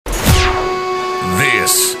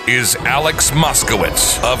This is Alex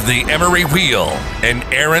Moskowitz of the Emory Wheel and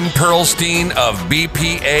Aaron Perlstein of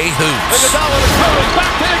BPA Hoops. Iguodala to Curry,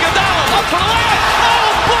 back to Iguodala, up for the layup.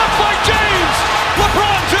 Oh, blocked by James.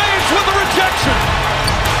 LeBron James with the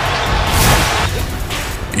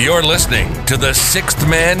rejection. You're listening to the Sixth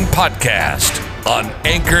Man Podcast on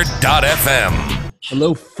Anchor.fm.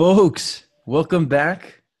 Hello, folks. Welcome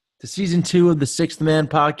back to Season 2 of the Sixth Man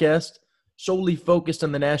Podcast, solely focused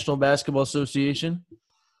on the National Basketball Association.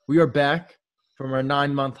 We are back from our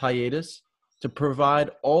 9-month hiatus to provide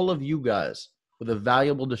all of you guys with a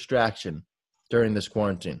valuable distraction during this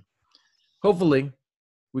quarantine. Hopefully,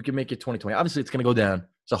 we can make it 2020. Obviously, it's going to go down.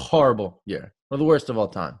 It's a horrible year. One of the worst of all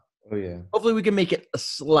time. Oh, yeah. Hopefully, we can make it a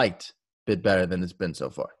slight bit better than it's been so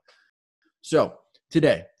far. So,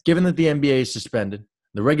 today, given that the NBA is suspended,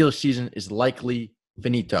 the regular season is likely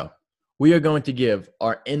finito. We are going to give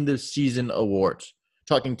our end-of-season awards,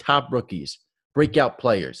 talking top rookies, breakout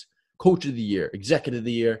players, coach of the year, executive of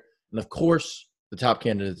the year, and, of course, the top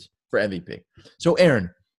candidates for MVP. So, Aaron,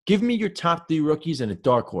 give me your top 3 rookies and a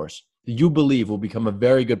dark horse that you believe will become a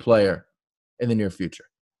very good player in the near future.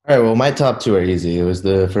 All right, well, my top 2 are easy. It was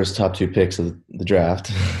the first top 2 picks of the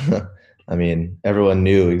draft. I mean, everyone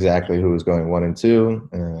knew exactly who was going 1 and 2.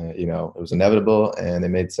 It was inevitable, and it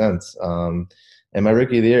made sense. And my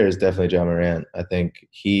rookie of the year is definitely Ja Morant. I think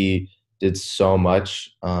he did so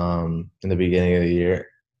much in the beginning of the year,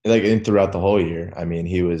 and throughout the whole year. I mean,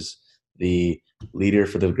 he was the leader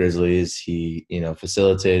for the Grizzlies. He,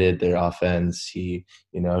 facilitated their offense. He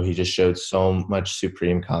just showed so much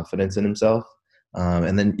supreme confidence in himself.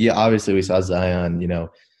 And then, obviously we saw Zion,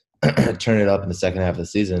 turn it up in the second half of the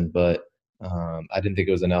season, but I didn't think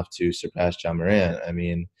it was enough to surpass Ja Morant. I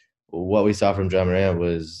mean, what we saw from Ja Morant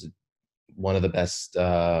was one of the best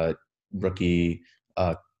rookie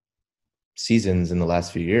seasons in the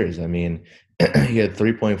last few years. I mean, he had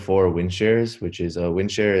 3.4 win shares, which is a win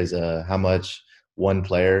share is how much one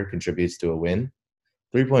player contributes to a win.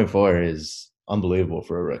 3.4 is unbelievable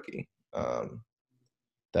for a rookie.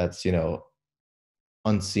 That's,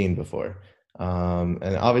 unseen before.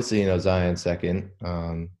 And obviously, Zion second.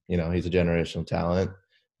 He's a generational talent.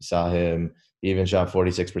 You saw him. He even shot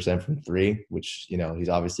 46% from 3, which, he's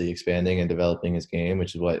obviously expanding and developing his game,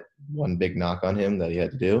 which is what one big knock on him that he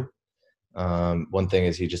had to do. One thing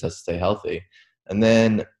is he just has to stay healthy. And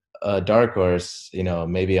then dark horse,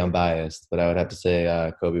 maybe I'm biased, but I would have to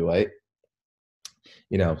say Kobe White.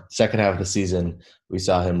 Second half of the season, we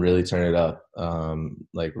saw him really turn it up,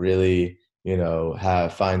 really –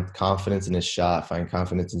 find confidence in his shot, find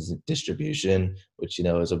confidence in his distribution, which,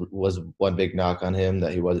 was one big knock on him,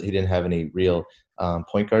 that he didn't have any real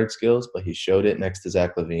point guard skills, but he showed it next to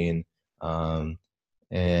Zach LaVine. And,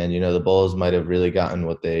 the Bulls might have really gotten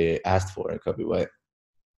what they asked for in Kobe White.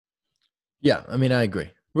 Yeah, I mean, I agree.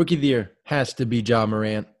 Rookie of the year has to be Ja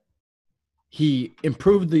Morant. He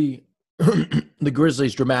improved the the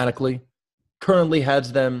Grizzlies dramatically, currently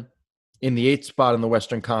has them in the 8th spot in the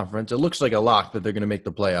Western Conference. It looks like a lock that they're going to make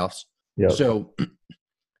the playoffs. Yep. So,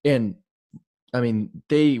 and I mean,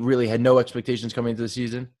 they really had no expectations coming into the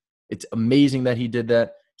season. It's amazing that he did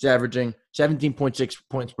that. He's averaging 17.6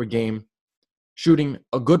 points per game, shooting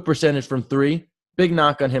a good percentage from 3. Big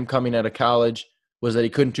knock on him coming out of college was that he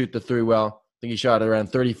couldn't shoot the 3 well. I think he shot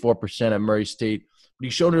around 34% at Murray State. But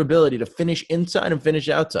he showed an ability to finish inside and finish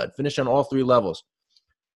outside, finish on all 3 levels.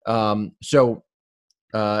 And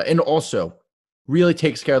also really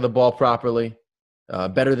takes care of the ball properly,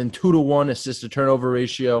 better than 2-to-1 assist-to-turnover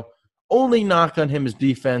ratio. Only knock on him is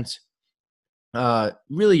defense.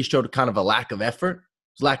 Really showed kind of a lack of effort.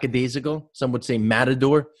 It's lackadaisical. Some would say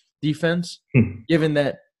matador defense, given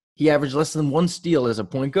that he averaged less than 1 steal as a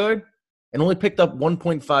point guard and only picked up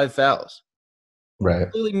 1.5 fouls. Right.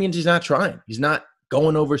 It really means he's not trying. He's not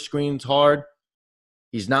going over screens hard.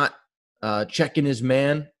 He's not checking his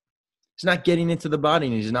man. He's not getting into the body,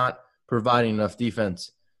 and he's not providing enough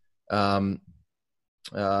defense as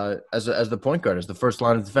the point guard, as the first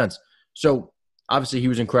line of defense. So, obviously, he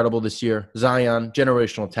was incredible this year. Zion,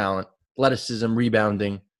 generational talent, athleticism,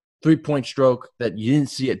 rebounding, 3-point stroke that you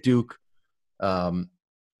didn't see at Duke.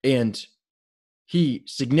 And he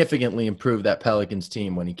significantly improved that Pelicans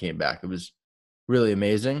team when he came back. It was really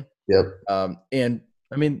amazing. Yep. And,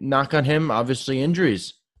 I mean, knock on him, obviously,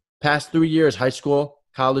 injuries. Past 3 years, high school,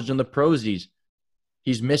 college, and the pros, he's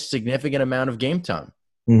missed significant amount of game time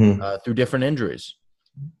through different injuries.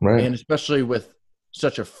 Right. And especially with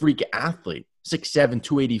such a freak athlete, 6'7",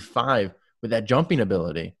 285, with that jumping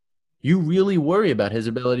ability, you really worry about his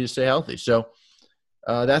ability to stay healthy. So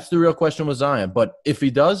that's the real question with Zion. But if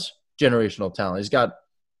he does, generational talent.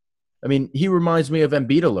 He reminds me of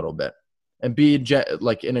Embiid a little bit. Embiid,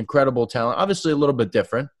 like an incredible talent. Obviously, a little bit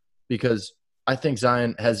different because I think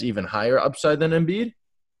Zion has even higher upside than Embiid.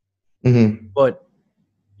 Mm-hmm. But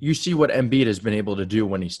you see what Embiid has been able to do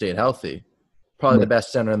when he stayed healthy. Probably the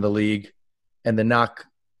best center in the league. And the knock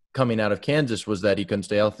coming out of Kansas was that he couldn't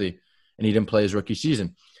stay healthy and he didn't play his rookie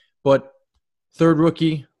season. But third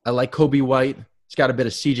rookie, I like Kobe White. He's got a bit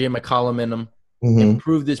of CJ McCollum in him.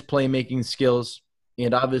 Improved his playmaking skills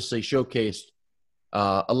and obviously showcased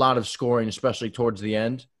a lot of scoring, especially towards the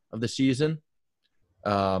end of the season.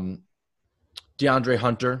 DeAndre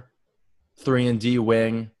Hunter, 3-and-D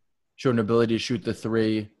wing, showed an ability to shoot the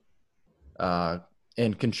three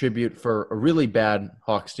and contribute for a really bad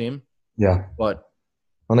Hawks team. Yeah. But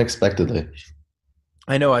unexpectedly.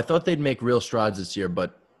 I know. I thought they'd make real strides this year,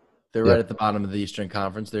 but they're right at the bottom of the Eastern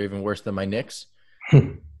Conference. They're even worse than my Knicks.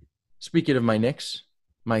 Speaking of my Knicks,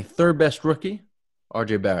 my third best rookie,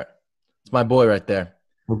 RJ Barrett. It's my boy right there.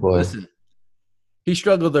 Oh, boy. Listen, he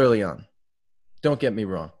struggled early on. Don't get me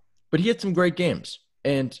wrong. But he had some great games.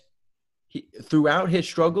 And throughout his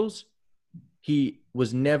struggles, he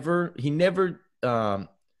never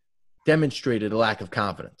demonstrated a lack of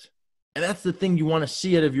confidence. And that's the thing you want to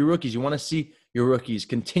see out of your rookies. You want to see your rookies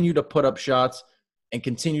continue to put up shots and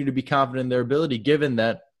continue to be confident in their ability, given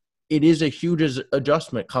that it is a huge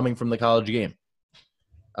adjustment coming from the college game.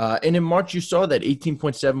 And in March, you saw that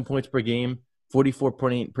 18.7 points per game,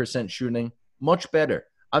 44.8% shooting, much better.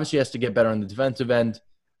 Obviously, he has to get better on the defensive end,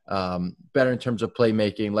 better in terms of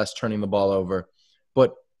playmaking, less turning the ball over.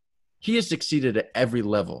 But he has succeeded at every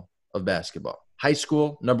level of basketball. High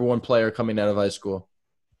school, number one player coming out of high school.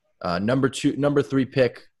 Number 3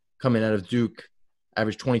 pick coming out of Duke,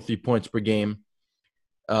 averaged 23 points per game.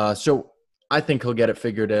 So I think he'll get it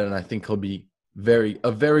figured out, and I think he'll be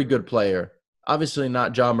a very good player. Obviously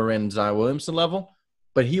not John Moran and Zion Williamson level,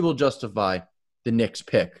 but he will justify the Knicks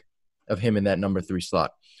pick of him in that number 3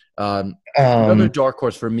 slot. Another dark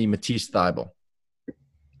horse for me, Matisse Thybulle.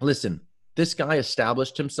 Listen, this guy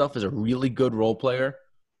established himself as a really good role player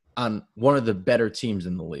on one of the better teams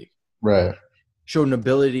in the league. Right. Showed an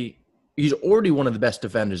ability. He's already one of the best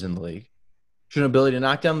defenders in the league. Showed an ability to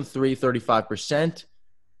knock down the three, 35%.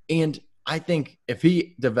 And I think if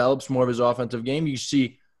he develops more of his offensive game, you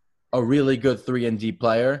see a really good 3-and-D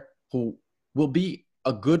player who will be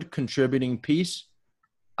a good contributing piece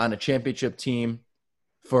on a championship team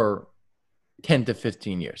for 10 to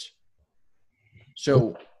 15 years.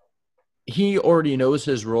 So he already knows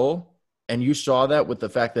his role, and you saw that with the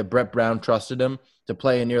fact that Brett Brown trusted him to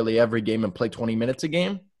play in nearly every game and play 20 minutes a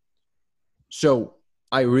game. So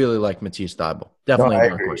I really like Matisse Thybulle. Definitely a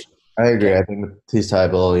dark horse. I agree. I think Matisse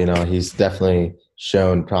Thybulle, he's definitely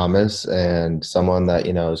shown promise and someone that,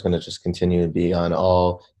 is going to just continue to be on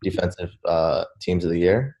all defensive teams of the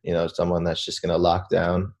year. Someone that's just going to lock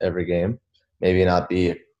down every game. Maybe not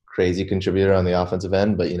be a crazy contributor on the offensive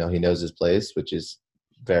end, but, he knows his place, which is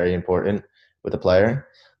very important with a player.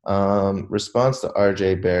 Response to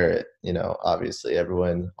RJ Barrett, obviously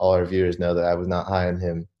all our viewers know that I was not high on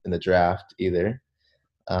him in the draft either.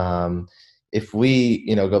 If we,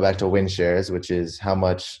 go back to win shares, which is how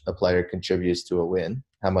much a player contributes to a win,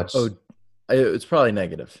 how much? Oh, it's probably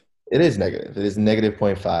negative. It is negative. It is negative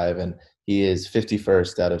 0.5, and he is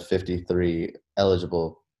 51st out of 53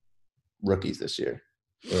 eligible rookies this year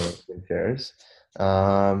in win shares.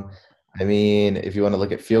 If you want to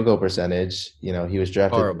look at field goal percentage, he was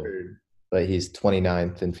drafted third, but he's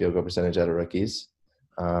 29th in field goal percentage out of rookies.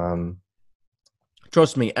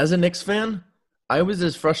 Trust me, as a Knicks fan, I was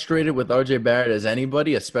as frustrated with RJ Barrett as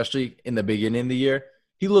anybody, especially in the beginning of the year.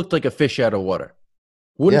 He looked like a fish out of water.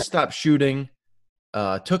 Wouldn't stop shooting,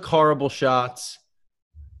 took horrible shots,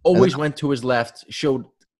 always went to his left, showed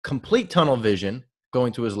complete tunnel vision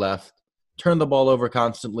going to his left, turned the ball over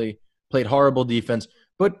constantly, played horrible defense.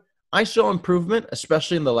 But I saw improvement,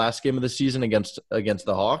 especially in the last game of the season against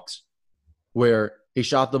the Hawks, where he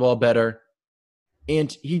shot the ball better,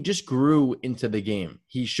 and he just grew into the game.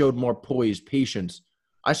 He showed more poise, patience.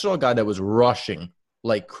 I saw a guy that was rushing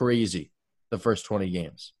like crazy the first 20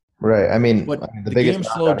 games. Right. But the game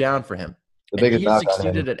slowed down for him. He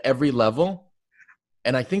succeeded at every level,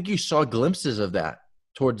 and I think you saw glimpses of that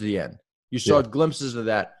towards the end. You saw glimpses of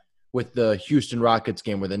that with the Houston Rockets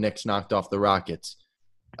game where the Knicks knocked off the Rockets,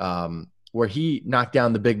 where he knocked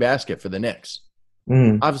down the big basket for the Knicks.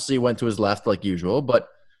 Obviously, he went to his left like usual, but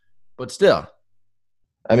still.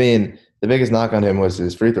 The biggest knock on him was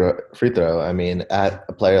his free throw. At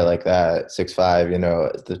a player like that,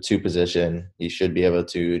 6'5", the 2 position, he should be able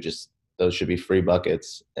to those should be free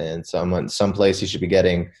buckets. And some place he should be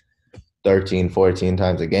getting 13, 14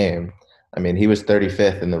 times a game. I mean, he was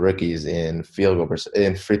 35th in the rookies in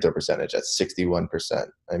in free throw percentage at 61%.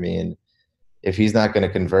 I mean, if he's not going to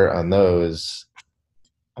convert on those,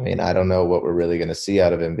 I mean, I don't know what we're really going to see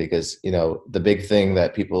out of him because, the big thing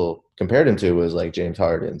that people compared him to was like James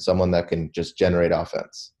Harden, someone that can just generate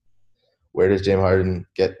offense. Where does James Harden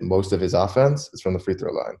get most of his offense? It's from the free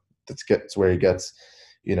throw line. That's where he gets,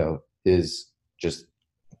 his just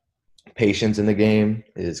patience in the game,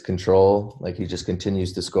 his control. Like he just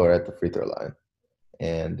continues to score at the free throw line.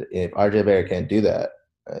 And if RJ Barrett can't do that,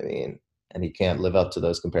 I mean, and he can't live up to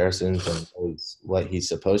those comparisons and what he's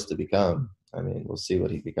supposed to become, I mean, we'll see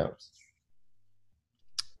what he becomes.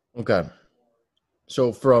 Okay.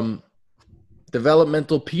 So from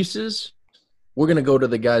developmental pieces, we're going to go to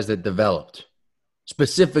the guys that developed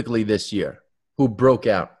specifically this year, who broke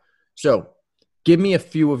out. So give me a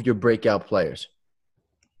few of your breakout players.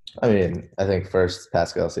 I mean, I think first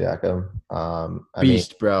Pascal Siakam.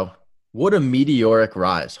 Beast, bro. What a meteoric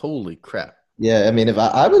rise. Holy crap. Yeah, I mean, if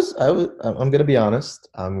I'm going to be honest.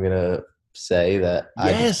 I'm going to say that.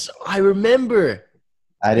 Yes, I remember.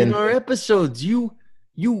 I didn't. In our episodes, you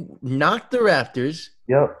knocked the Raptors.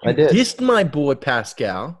 Yep, I did. Dissed my boy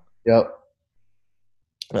Pascal. Yep.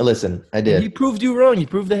 Listen, I did. He proved you wrong. You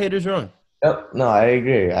proved the haters wrong. Yep. No, I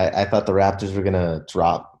agree. I thought the Raptors were going to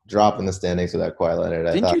drop in the standings without Kawhi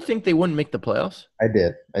Leonard. Didn't you think they wouldn't make the playoffs? I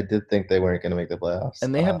did. I did think they weren't going to make the playoffs.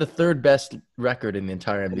 And they have the third best record in the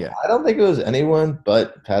entire NBA. I don't think it was anyone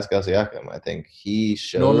but Pascal Siakam. I think he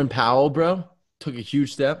showed. Norman Powell, bro, took a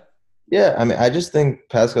huge step. Yeah, I mean, I just think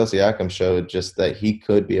Pascal Siakam showed just that he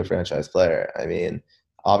could be a franchise player. I mean,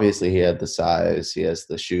 obviously he had the size, he has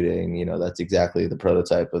the shooting. That's exactly the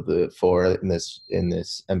prototype of the four in this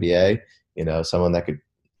NBA. Someone that could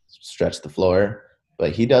stretch the floor.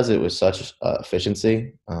 But he does it with such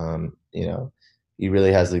efficiency. He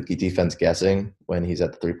really has the defense guessing when he's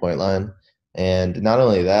at the three-point line. And not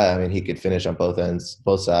only that, I mean, he could finish on both ends,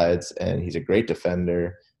 both sides, and he's a great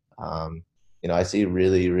defender. I see a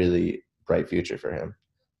really, really bright future for him.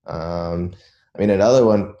 I mean, another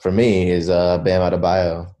one for me is Bam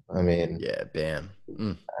Adebayo. I mean, yeah, Bam.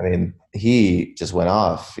 I mean, he just went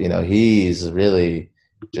off. He's really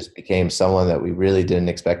just became someone that we really didn't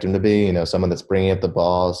expect him to be. Someone that's bringing up the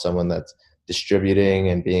ball, someone that's distributing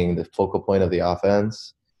and being the focal point of the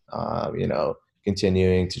offense.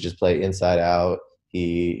 Continuing to just play inside out.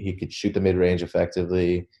 He could shoot the mid range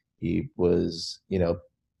effectively. He was,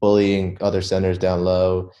 bullying other centers down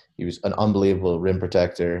low. He was an unbelievable rim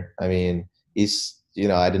protector. I mean,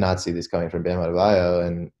 I did not see this coming from Bam Adebayo,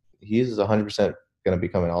 and he's 100% going to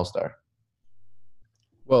become an all-star.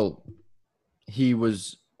 Well,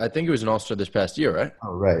 I think he was an all-star this past year, right?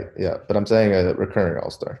 Oh, right. Yeah. But I'm saying a recurring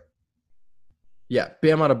all-star. Yeah.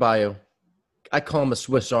 Bam Adebayo. I call him a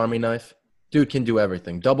Swiss Army knife. Dude can do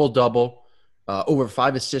everything. Double-double. Over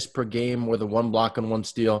 5 assists per game with a 1 block and 1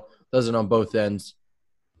 steal. Does it on both ends.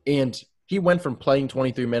 And he went from playing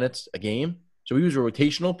 23 minutes a game, so he was a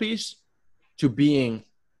rotational piece, to being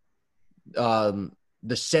the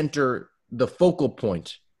center, the focal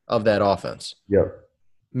point of that offense. Yep.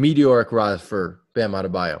 Meteoric rise for Bam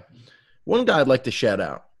Adebayo. One guy I'd like to shout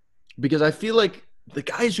out, because I feel like the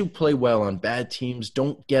guys who play well on bad teams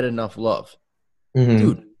don't get enough love. Mm-hmm.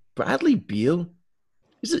 Dude, Bradley Beal,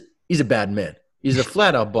 he's a bad man. He's a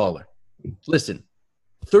flat-out baller. Listen,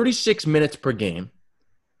 36 minutes per game,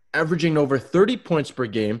 averaging over 30 points per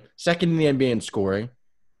game, second in the NBA in scoring,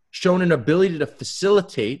 shown an ability to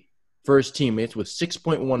facilitate for his teammates with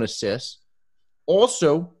 6.1 assists,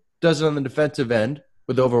 also does it on the defensive end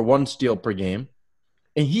with over 1 steal per game.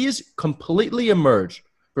 And he has completely emerged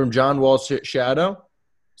from John Wall's shadow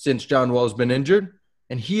since John Wall's been injured,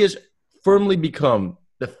 and he has firmly become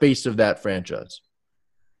the face of that franchise.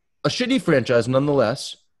 A shitty franchise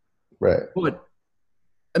nonetheless. Right. But,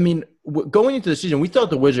 I mean, going into the season, we thought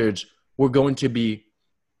the Wizards were going to be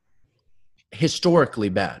historically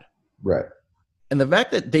bad. Right. And the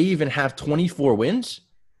fact that they even have 24 wins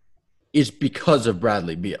is because of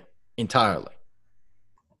Bradley Beal entirely.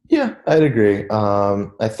 Yeah, I'd agree.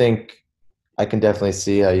 I think I can definitely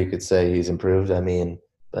see how you could say he's improved. I mean,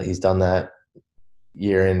 but he's done that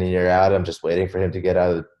year in and year out. I'm just waiting for him to get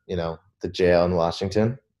out of, the jail in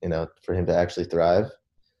Washington, for him to actually thrive.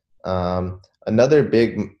 Another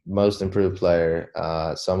big, most improved player,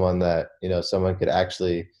 someone that, someone could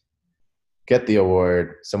actually get the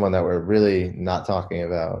award, someone that we're really not talking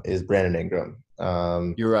about, is Brandon Ingram.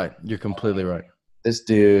 You're right. You're completely right. This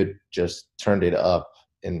dude just turned it up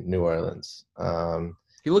in New Orleans.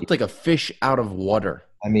 He looked like a fish out of water.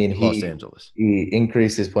 I mean, Los Angeles. He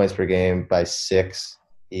increased his points per game by 6.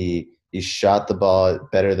 He shot the ball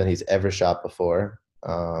better than he's ever shot before.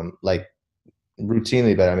 Like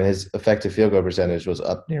routinely better. I mean, his effective field goal percentage was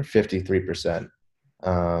up near 53%.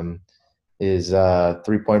 His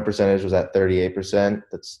 3-point percentage was at 38%.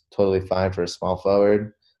 That's totally fine for a small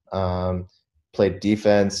forward. Played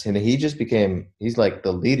defense, and he's like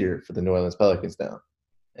the leader for the New Orleans Pelicans now.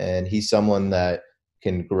 And he's someone that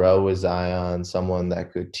can grow with Zion, someone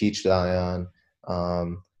that could teach Zion,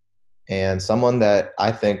 and someone that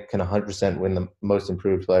I think can 100% win the Most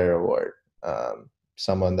Improved Player award.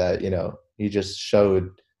 Someone that, he just showed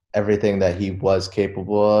everything that he was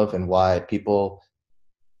capable of and why people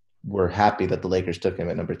were happy that the Lakers took him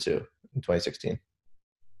at number 2 in 2016.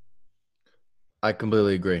 I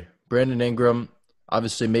completely agree. Brandon Ingram,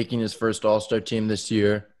 obviously making his first All-Star team this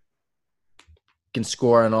year, can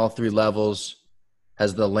score on all 3 levels,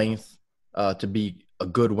 has the length to be a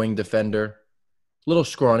good wing defender. A little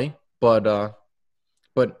scrawny, but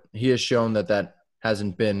he has shown that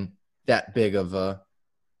hasn't been that big of a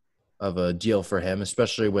deal for him,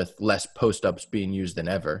 especially with less post-ups being used than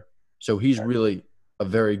ever. So he's really a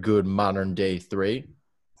very good modern-day 3.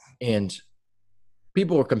 And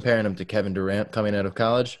people were comparing him to Kevin Durant coming out of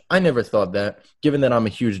college. I never thought that. Given that I'm a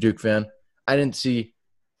huge Duke fan, I didn't see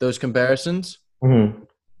those comparisons. Mm-hmm.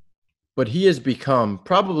 But he has become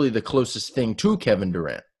probably the closest thing to Kevin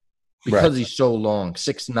Durant because he's so long,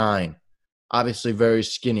 6'9", obviously very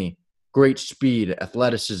skinny, great speed,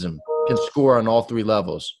 athleticism, can score on all 3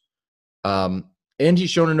 levels. And he's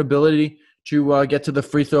shown an ability to get to the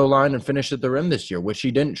free throw line and finish at the rim this year, which he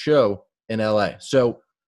didn't show in LA. So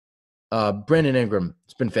Brandon Ingram,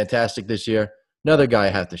 it's been fantastic this year. Another guy I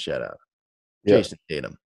have to shout out, Jason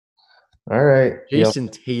Tatum. All right. Jason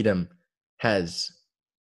Tatum has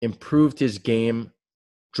improved his game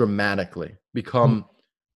dramatically, become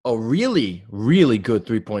a really, really good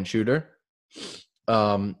 3-point shooter.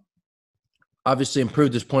 Obviously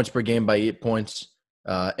improved his points per game by 8 points,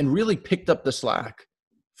 and really picked up the slack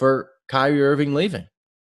for Kyrie Irving leaving.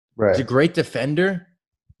 Right. He's a great defender,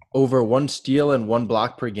 over 1 steal and 1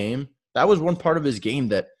 block per game. That was one part of his game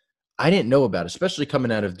that I didn't know about, especially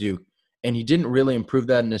coming out of Duke. And he didn't really improve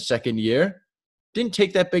that in his second year. Didn't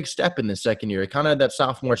take that big step in the second year. He kind of had that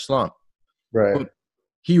sophomore slump. Right. But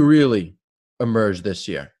he really emerged this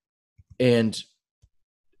year. And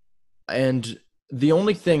the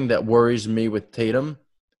only thing that worries me with Tatum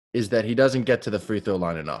is that he doesn't get to the free throw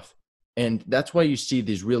line enough. And that's why you see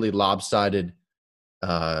these really lopsided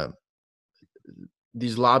some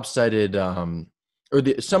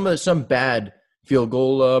bad field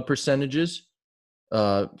goal percentages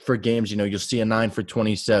for games. You'll see a 9 for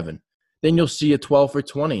 27. Then you'll see a 12 for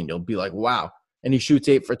 20, and you'll be like, wow. And he shoots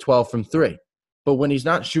 8 for 12 from 3. But when he's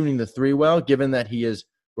not shooting the 3 well, given that he has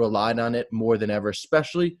relied on it more than ever,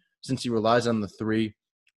 especially since he relies on the 3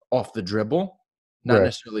 off the dribble, not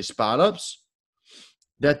necessarily spot-ups,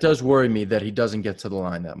 that does worry me that he doesn't get to the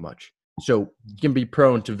line that much. So he can be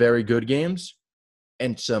prone to very good games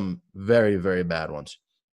and some very, very bad ones.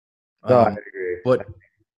 No, I agree. But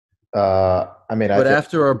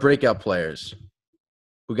after our breakout players,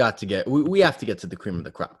 we have to get to the cream of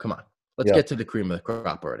the crop. Come on. Let's get to the cream of the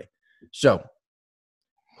crop already. So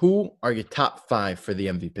who are your top 5 for the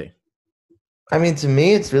MVP? I mean, to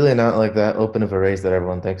me, it's really not like that open of a race that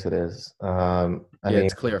everyone thinks it is.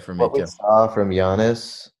 It's clear for me, what we saw from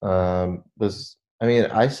Giannis was,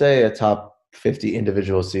 I say a top 50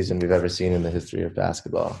 individual season we've ever seen in the history of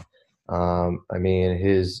basketball.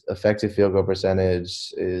 His effective field goal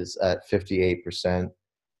percentage is at 58%.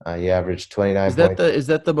 He averaged 29 points. Is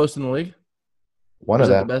that the most in the league? One of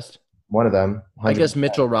them. The best? One of them. 100%. I guess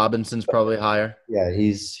Mitchell Robinson's probably higher. Yeah,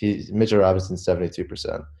 he's Mitchell Robinson's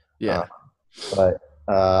 72%. Yeah. But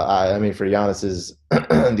for Giannis's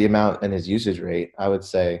the amount and his usage rate, I would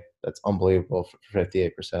say that's unbelievable for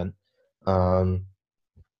 58%.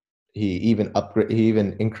 He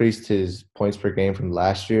even increased his points per game from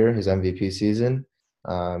last year, his MVP season.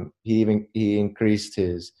 He increased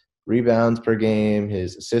his rebounds per game,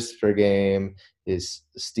 his assists per game, his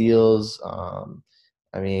steals.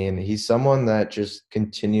 He's someone that just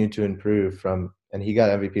continued to improve and he got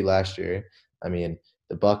MVP last year.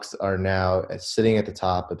 The Bucks are now sitting at the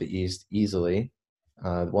top of the East easily.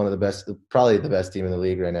 One of the best, probably the best team in the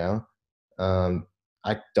league right now.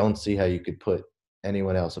 I don't see how you could put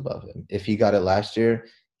anyone else above him. If he got it last year,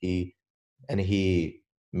 he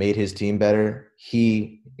made his team better.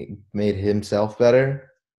 He made himself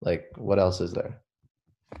better. Like, what else is there?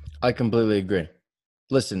 I completely agree.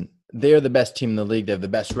 Listen, they're the best team in the league. They have the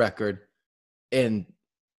best record. And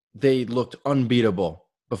they looked unbeatable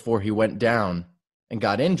before he went down and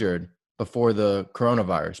got injured before the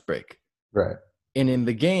coronavirus break. Right. And in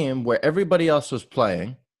the game where everybody else was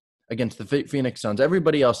playing, against the Phoenix Suns.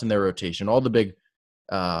 Everybody else in their rotation, all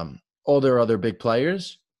their other big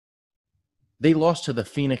players, they lost to the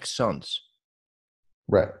Phoenix Suns.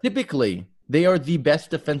 Right. Typically, they are the best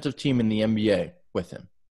defensive team in the NBA with him.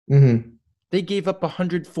 Mm-hmm. They gave up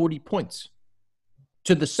 140 points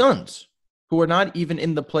to the Suns, who are not even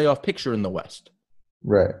in the playoff picture in the West.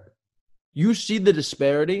 Right. You see the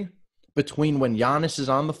disparity between when Giannis is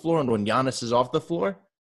on the floor and when Giannis is off the floor.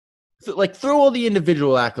 Like, throw all the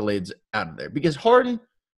individual accolades out of there, because Harden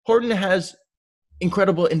has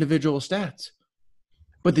incredible individual stats.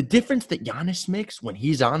 But the difference that Giannis makes when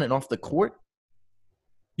he's on and off the court,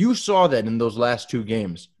 you saw that in those last 2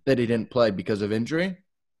 games that he didn't play because of injury.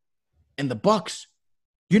 And the Bucks,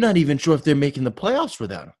 you're not even sure if they're making the playoffs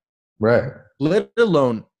without him. Right. Let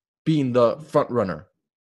alone being the front runner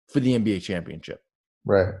for the NBA championship.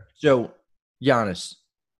 Right. So Giannis,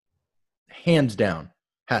 hands down,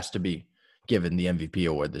 has to be given the MVP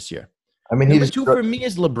award this year. I mean, Number 2 for me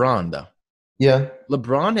is LeBron, though. Yeah.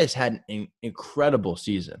 LeBron has had an incredible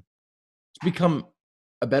season. He's become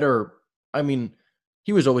a better – I mean,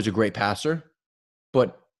 he was always a great passer,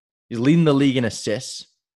 but he's leading the league in assists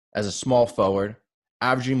as a small forward,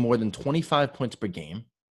 averaging more than 25 points per game,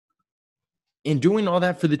 and doing all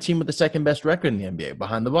that for the team with the second-best record in the NBA,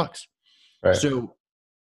 behind the Bucks. Right. So,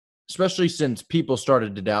 especially since people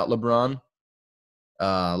started to doubt LeBron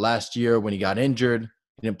last year when he got injured,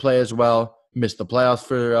 he didn't play as well, missed the playoffs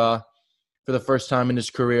for the first time in his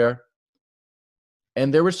career.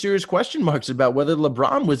 And there were serious question marks about whether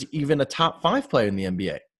LeBron was even a top 5 player in the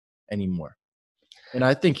NBA anymore. And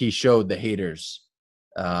I think he showed the haters.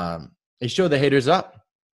 He showed the haters up.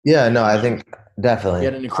 Yeah, no, I think definitely. He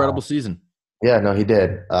had an incredible season. Yeah, no, he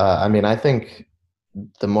did. I mean, I think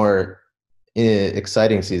the more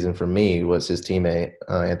exciting season for me was his teammate,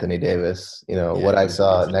 Anthony Davis. What I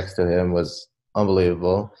saw next to him was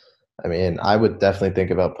unbelievable. I mean, I would definitely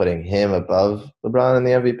think about putting him above LeBron in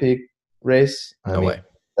the MVP race. No way.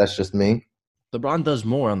 That's just me. LeBron does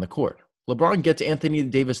more on the court. LeBron gets Anthony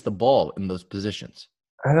Davis the ball in those positions.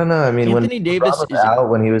 I don't know. I mean, Anthony Davis LeBron was out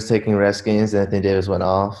when he was taking rest games, Anthony Davis went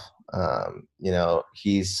off.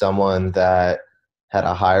 He's someone that had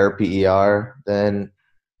a higher PER than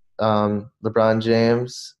LeBron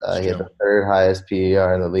James. He had the 3rd highest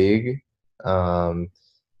PER in the league.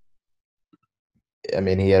 I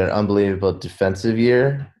mean, he had an unbelievable defensive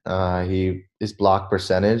year. His block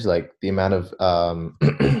percentage, like the amount of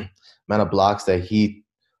blocks that he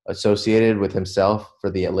associated with himself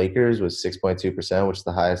for the Lakers, was 6.2%, which is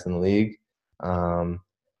the highest in the league. I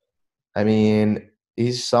mean,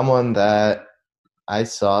 he's someone that I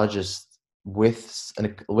saw just with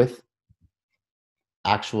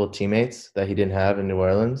actual teammates that he didn't have in New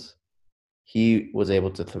Orleans. He was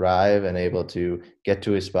able to thrive and able to get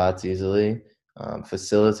to his spots easily,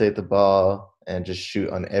 facilitate the ball, and just shoot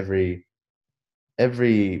on every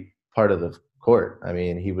part of the court. I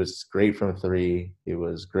mean, he was great from 3. He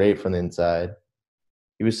was great from the inside.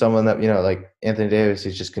 He was someone that, like Anthony Davis,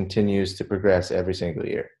 he just continues to progress every single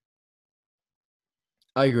year.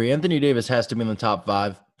 I agree. Anthony Davis has to be in the top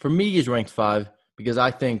 5. For me, he's ranked 5 because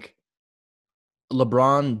I think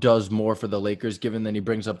LeBron does more for the Lakers, given that he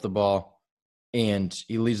brings up the ball and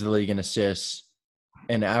he leads the league in assists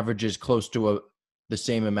and averages close to the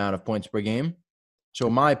same amount of points per game. So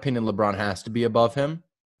in my opinion, LeBron has to be above him.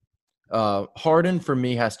 Harden, for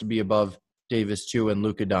me, has to be above Davis too, and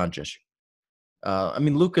Luka Doncic. I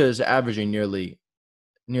mean, Luka is averaging nearly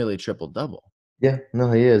triple-double. Yeah,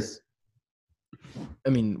 no, he is. I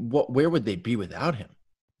mean, where would they be without him?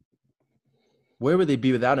 Where would they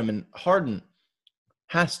be without him? And Harden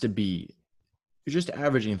has to be just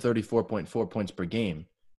averaging 34.4 points per game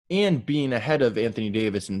and being ahead of Anthony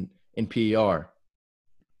Davis in PER.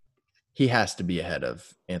 He has to be ahead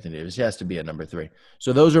of Anthony Davis. He has to be at number 3.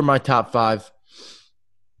 So those are my top 5.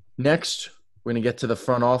 Next, we're going to get to the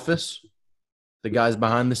front office, the guys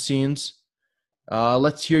behind the scenes.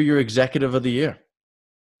 Let's hear your executive of the year.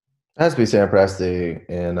 It has to be Sam Presti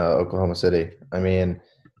in Oklahoma City. I mean,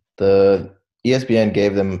 the ESPN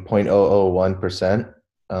gave them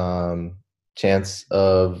 0.001% chance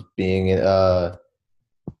of being in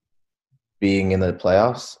the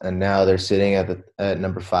playoffs, and now they're sitting at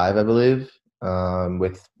number 5, I believe,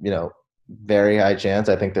 with very high chance.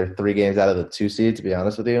 I think they're 3 games out of the 2 seed, to be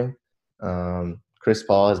honest with you. Chris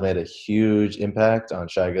Paul has made a huge impact on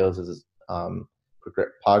Shai Gilgeous'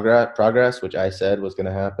 progress, which I said was going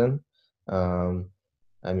to happen.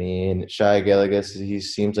 I mean, Shai Gilgeous, he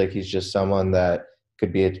seems like he's just someone that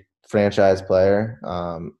could be a franchise player.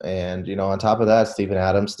 And, on top of that, Steven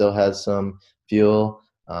Adams still has some fuel.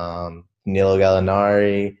 Danilo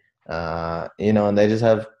Gallinari, and they just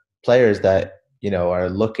have players that, are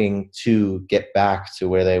looking to get back to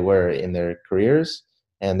where they were in their careers,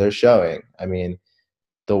 and they're showing. I mean,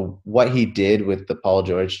 what he did with the Paul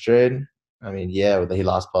George trade, I mean, yeah, he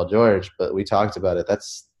lost Paul George, but we talked about it.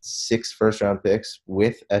 That's 6 first-round picks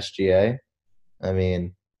with SGA. I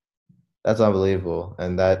mean, that's unbelievable,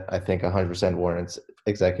 and that I think 100% warrants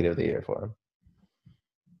Executive of the Year for him.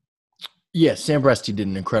 Yeah, Sam Presti did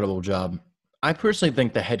an incredible job. I personally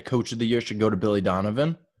think the head coach of the year should go to Billy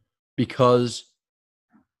Donovan because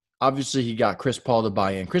obviously he got Chris Paul to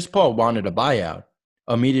buy in. Chris Paul wanted a buyout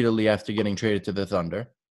immediately after getting traded to the Thunder,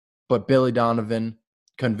 but Billy Donovan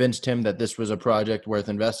convinced him that this was a project worth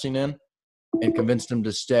investing in and convinced him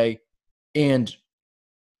to stay. And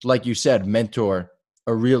like you said, mentor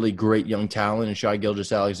a really great young talent in Shai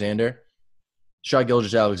Gilgeous-Alexander. Shai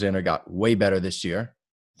Gilgeous-Alexander got way better this year.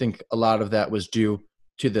 I think a lot of that was due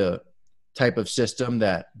to the type of system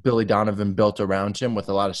that Billy Donovan built around him with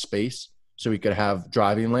a lot of space so he could have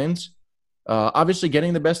driving lanes. Obviously,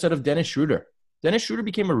 getting the best out of Dennis Schroeder. Dennis Schroeder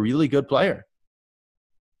became a really good player.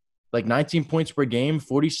 Like 19 points per game,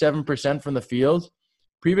 47% from the field.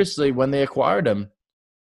 Previously, when they acquired him,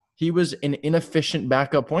 he was an inefficient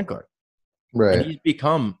backup point guard. Right. And he's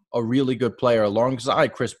become a really good player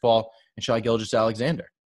alongside Chris Paul and Shai Gilgeous-Alexander.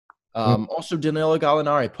 Also, Danilo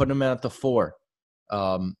Gallinari, put him at the 4.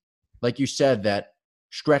 Like you said, that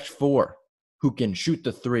stretch 4 who can shoot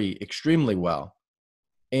the 3 extremely well.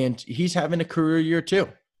 And he's having a career year too.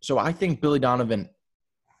 So I think Billy Donovan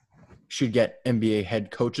should get NBA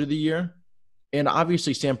head coach of the year. And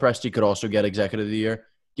obviously Sam Presti could also get executive of the year,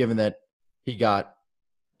 given that he got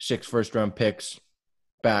 6 first-round picks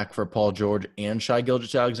back for Paul George and Shai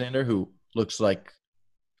Gilgeous-Alexander, who looks like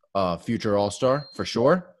a future all-star for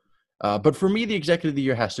sure. But for me, the executive of the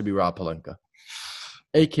year has to be Rob Pelinka,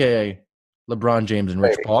 a.k.a. LeBron James and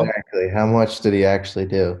Rich Paul. Exactly. How much did he actually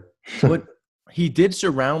do? But he did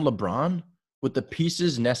surround LeBron with the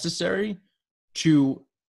pieces necessary to,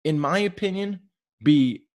 in my opinion,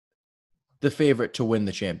 be the favorite to win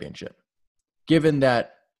the championship. Given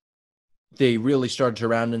that they really started to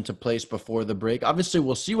round into place before the break. Obviously,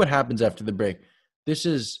 we'll see what happens after the break. This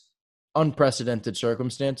is unprecedented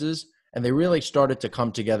circumstances, and they really started to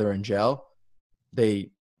come together and gel.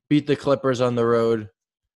 They beat the Clippers on the road,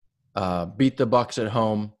 beat the Bucks at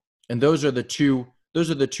home, and those are the two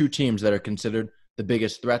teams that are considered the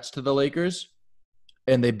biggest threats to the Lakers.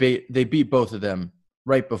 And they beat both of them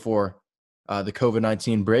right before the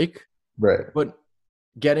COVID-19 break. Right. But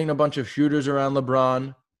getting a bunch of shooters around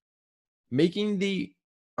LeBron, making the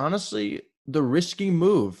risky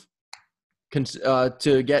move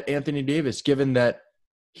to get Anthony Davis, given that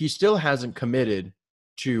he still hasn't committed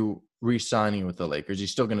to re-signing with the Lakers.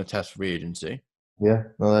 He's still going to test free agency. Yeah,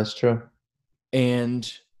 no, that's true. And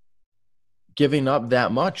giving up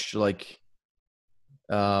that much,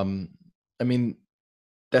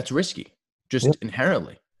 that's risky, just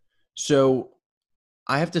inherently. So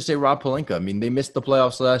I have to say Rob Pelinka. I mean, they missed the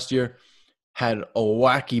playoffs last year, had a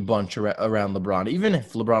wacky bunch around LeBron. Even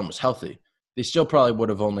if LeBron was healthy, they still probably would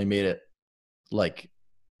have only made it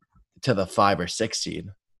to the 5 or 6 seed.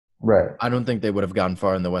 Right. I don't think they would have gotten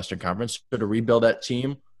far in the Western Conference. So to rebuild that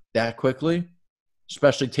team that quickly,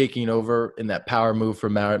 especially taking over in that power move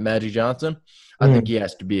from Magic Johnson, I think he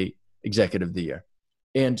has to be executive of the year.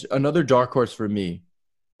 And another dark horse for me,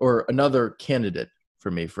 or another candidate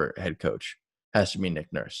for me for head coach, has to be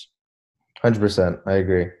Nick Nurse. 100%. I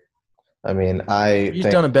agree. I mean, he's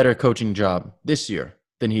done a better coaching job this year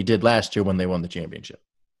than he did last year when they won the championship.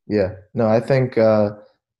 Yeah. No, I think,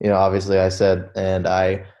 obviously I said, and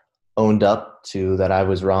I owned up to that I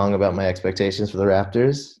was wrong about my expectations for the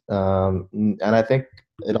Raptors. And I think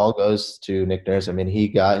it all goes to Nick Nurse. I mean, he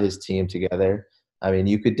got his team together. I mean,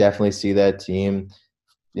 you could definitely see that team,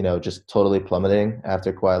 just totally plummeting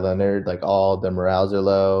after Kawhi Leonard. Like, all the morales are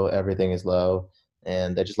low. Everything is low.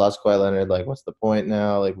 And they just lost Kawhi Leonard. Like, what's the point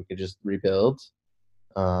now? Like, we could just rebuild.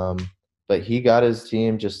 But he got his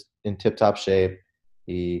team just in tip-top shape.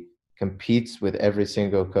 He competes with every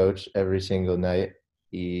single coach every single night.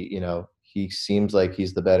 He seems like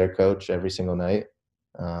he's the better coach every single night.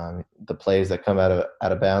 The plays that come out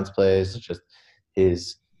of bounds plays, just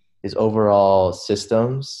his overall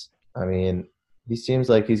systems. I mean, he seems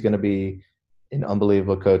like he's going to be an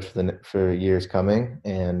unbelievable coach for years coming,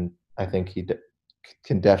 and I think he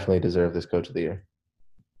can definitely deserve this coach of the year.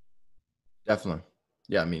 Definitely.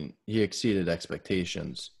 Yeah, I mean, he exceeded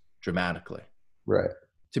expectations dramatically. Right.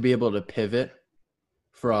 To be able to pivot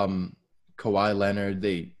from Kawhi Leonard,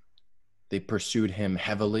 they pursued him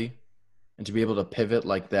heavily, and to be able to pivot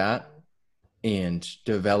like that and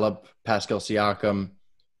develop Pascal Siakam,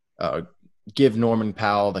 give Norman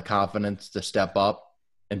Powell the confidence to step up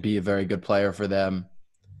and be a very good player for them.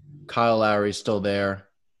 Kyle Lowry's still there.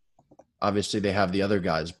 Obviously, they have the other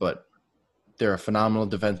guys, but they're a phenomenal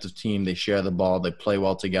defensive team. They share the ball. They play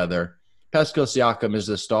well together. Pascal Siakam is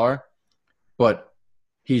the star, but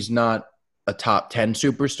he's not a top 10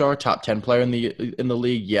 superstar, top 10 player in the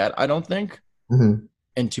league yet, I don't think. Mm-hmm.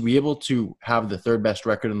 And to be able to have the third best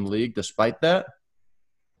record in the league despite that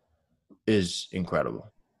is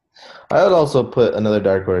incredible. I would also put another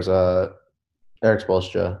dark horse, Eric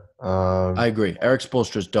Spoelstra. I agree. Eric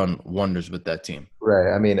Spoelstra's done wonders with that team.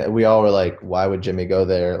 Right. I mean, we all were like, why would Jimmy go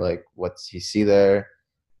there? Like, what's he see there?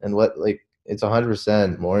 And it's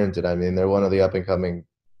 100% warranted. I mean, they're one of the up-and-coming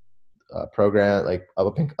program, like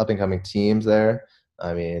up-and-coming teams there.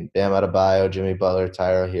 I mean, Bam Adebayo, Jimmy Butler,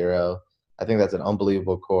 Tyler Hero. I think that's an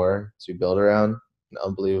unbelievable core to build around, an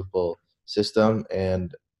unbelievable system.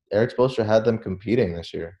 And Eric Spoelstra had them competing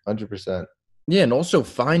this year, 100%. Yeah, and also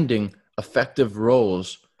finding effective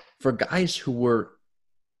roles for guys who were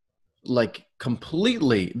like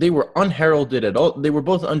completely – they were unheralded at all. They were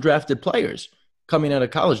both undrafted players coming out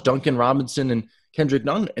of college, Duncan Robinson and Kendrick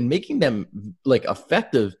Nunn, and making them like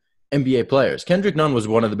effective NBA players. Kendrick Nunn was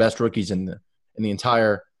one of the best rookies in the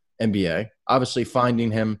entire NBA. Obviously,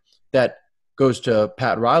 finding him, that goes to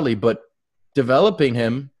Pat Riley, but developing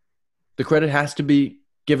him, the credit has to be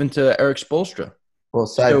given to Eric Spoelstra. Well,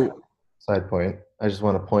 side point, I just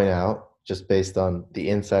want to point out, just based on the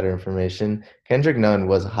insider information, Kendrick Nunn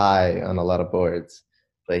was high on a lot of boards,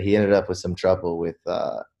 but he ended up with some trouble with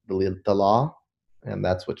the law, and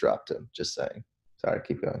that's what dropped him. Just saying. Sorry,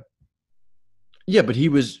 keep going. Yeah, but he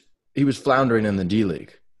was floundering in the D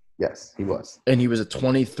League. Yes, he was. And he was a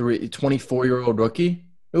 24-year-old rookie.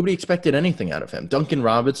 Nobody expected anything out of him. Duncan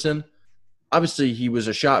Robinson, obviously he was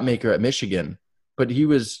a shot maker at Michigan, but he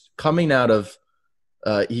was coming out of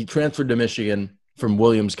he transferred to Michigan from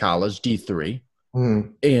Williams College, D3,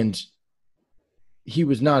 and he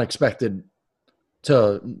was not expected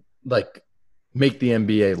to like make the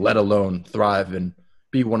NBA, let alone thrive and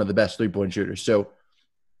be one of the best three-point shooters. So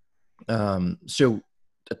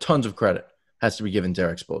tons of credit has to be given to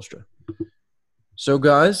Eric Spoelstra. So,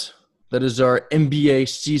 guys, that is our NBA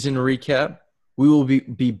season recap. We will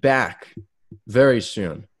be back very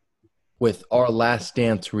soon with our Last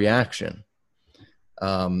Dance reaction.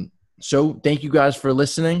 So thank you guys for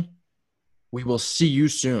listening. We will see you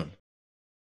soon.